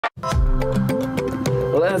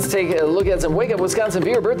Let's take a look at some Wake Up Wisconsin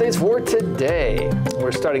viewer birthdays for today.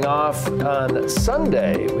 We're starting off on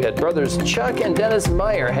Sunday. We had brothers Chuck and Dennis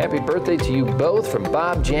Meyer. Happy birthday to you both from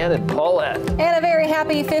Bob, Jan, and Paulette. And a very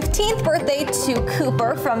happy 15th birthday to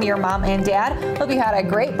Cooper from your mom and dad. Hope you had a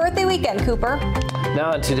great birthday weekend, Cooper.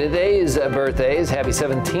 Now to today's birthdays. Happy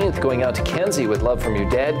 17th going out to Kenzie with love from your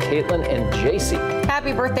dad, Caitlin, and JC.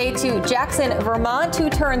 Happy birthday to Jackson, Vermont,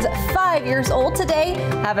 who turns 5 years old today.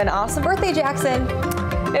 Have an awesome birthday, Jackson.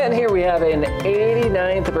 And here we have an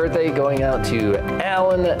 89th birthday going out to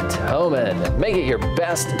Alan Toman. Make it your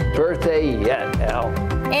best birthday yet, Al.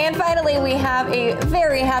 And finally, we have a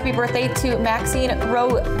very happy birthday to Maxine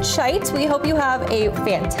Rochite. We hope you have a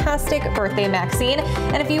fantastic birthday, Maxine.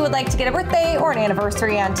 And if you would like to get a birthday or an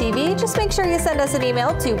anniversary on TV, just make sure you send us an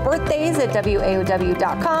email to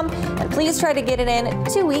birthdays@waow.com. And please try to get it in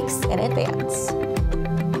 2 weeks in advance.